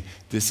saying,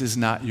 this is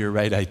not your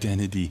right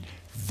identity.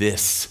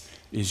 This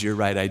is your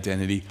right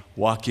identity.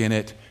 Walk in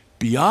it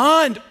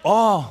beyond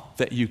all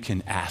that you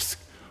can ask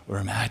or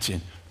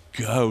imagine.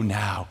 Go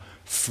now.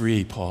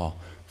 Free, Paul.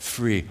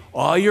 Free.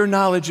 All your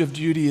knowledge of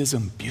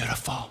Judaism,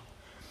 beautiful.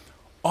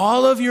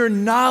 All of your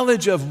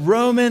knowledge of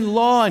Roman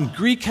law and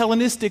Greek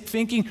Hellenistic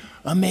thinking,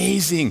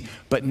 amazing.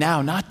 But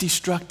now, not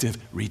destructive,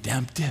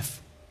 redemptive.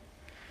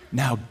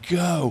 Now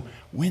go,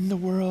 win the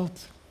world.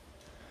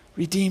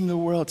 Redeem the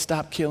world.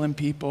 Stop killing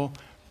people.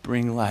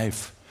 Bring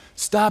life.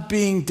 Stop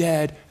being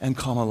dead and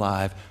come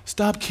alive.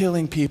 Stop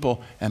killing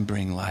people and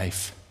bring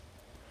life.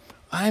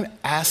 I'm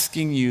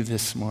asking you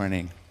this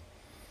morning,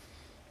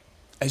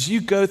 as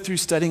you go through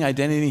studying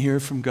identity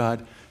here from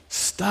God,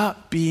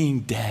 stop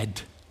being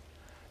dead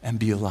and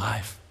be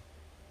alive.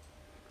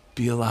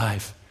 Be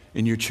alive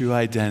in your true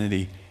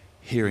identity,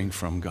 hearing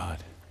from God.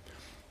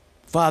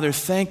 Father,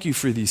 thank you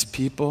for these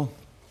people.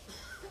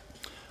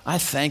 I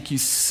thank you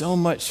so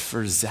much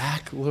for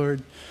Zach,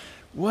 Lord.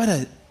 What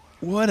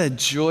a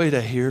joy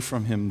to hear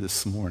from him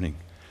this morning.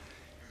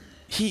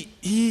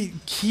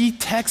 He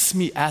texts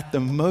me at the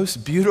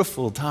most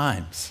beautiful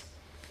times.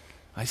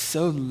 I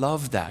so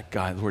love that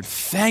guy, Lord.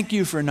 Thank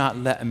you for not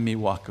letting me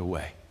walk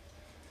away.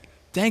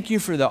 Thank you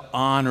for the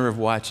honor of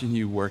watching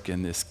you work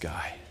in this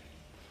guy.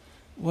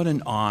 What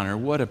an honor,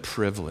 what a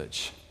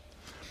privilege.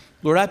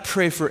 Lord, I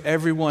pray for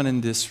everyone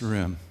in this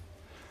room.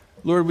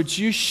 Lord, would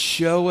you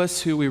show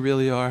us who we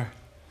really are?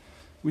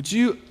 Would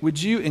you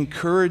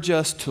encourage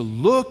us to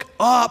look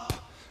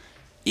up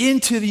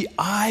into the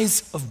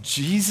eyes of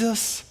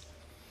Jesus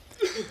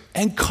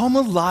and come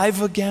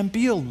alive again,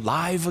 be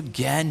alive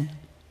again?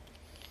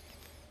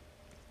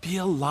 Be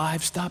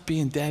alive, stop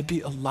being dead, be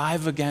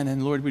alive again.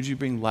 And Lord, would you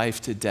bring life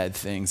to dead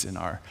things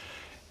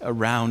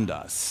around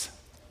us?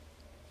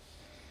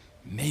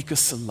 Make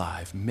us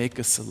alive,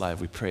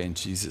 we pray in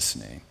Jesus'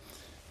 name.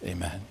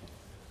 Amen.